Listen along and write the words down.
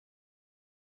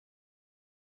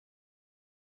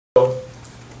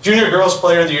Junior Girls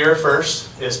Player of the Year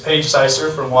first is Paige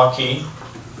Seiser from Waukee.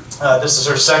 This is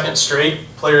her second straight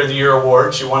Player of the Year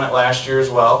award. She won it last year as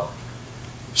well.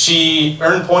 She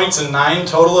earned points in 9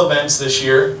 total events this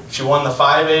year. She won the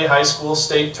 5A high school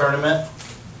state tournament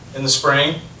in the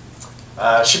spring.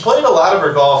 She played a lot of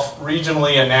her golf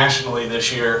regionally and nationally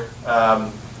this year.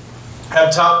 Had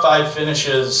top 5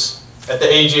 finishes at the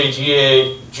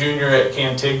AJGA Junior at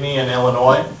Cantigny in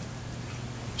Illinois.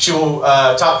 She will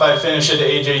top 5 finish at the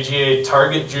AJGA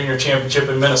Target Junior Championship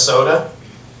in Minnesota.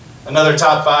 Another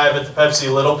top 5 at the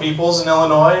Pepsi Little Peoples in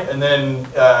Illinois, and then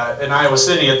in Iowa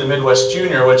City at the Midwest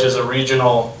Junior, which is a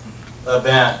regional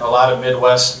event. A lot of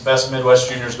best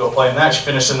Midwest juniors go play in that. She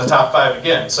finished in the top 5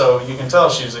 again, so you can tell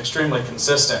she was extremely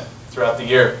consistent throughout the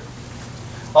year.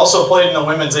 Also played in the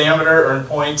women's amateur, earned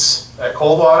points at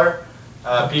Coldwater,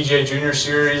 PGA Junior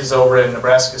Series over in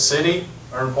Nebraska City,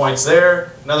 earned points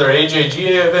there. Another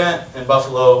AJGA event in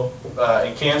Buffalo,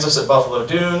 in Kansas at Buffalo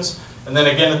Dunes. And then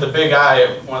again at the Big I,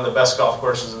 one of the best golf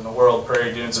courses in the world,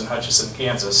 Prairie Dunes in Hutchinson,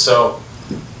 Kansas. So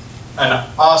an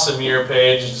awesome year,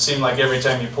 Paige. It seemed like every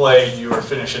time you played, you were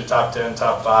finishing top 10,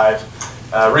 top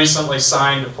 5. Recently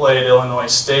signed to play at Illinois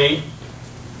State.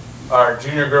 Our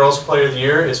Junior Girls Player of the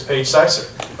Year is Paige Seiser.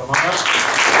 Come on up.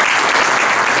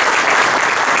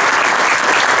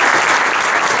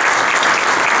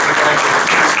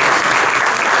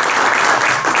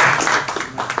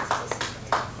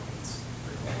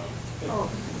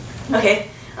 Okay,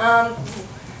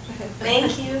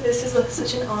 thank you. This is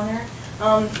such an honor.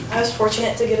 I was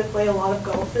fortunate to get to play a lot of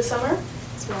golf this summer.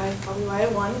 That's probably why I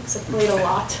won, because I played a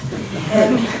lot.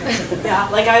 And yeah,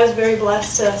 like I was very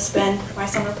blessed to spend my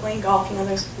summer playing golf. You know,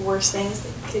 there's worse things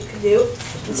that kids could do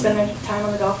than spend their time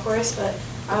on the golf course. But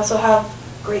I also have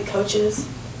great coaches.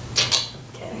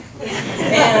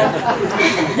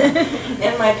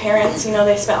 And my parents, you know,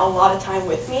 they spent a lot of time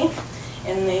with me.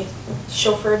 And they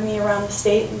chauffeured me around the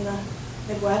state and the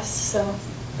Midwest, so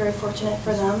very fortunate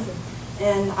for them.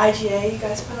 And IGA, you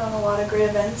guys put on a lot of great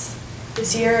events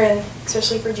this year, and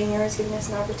especially for juniors, giving us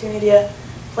an opportunity to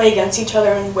play against each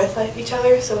other and with each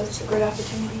other, so it's a great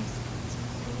opportunity.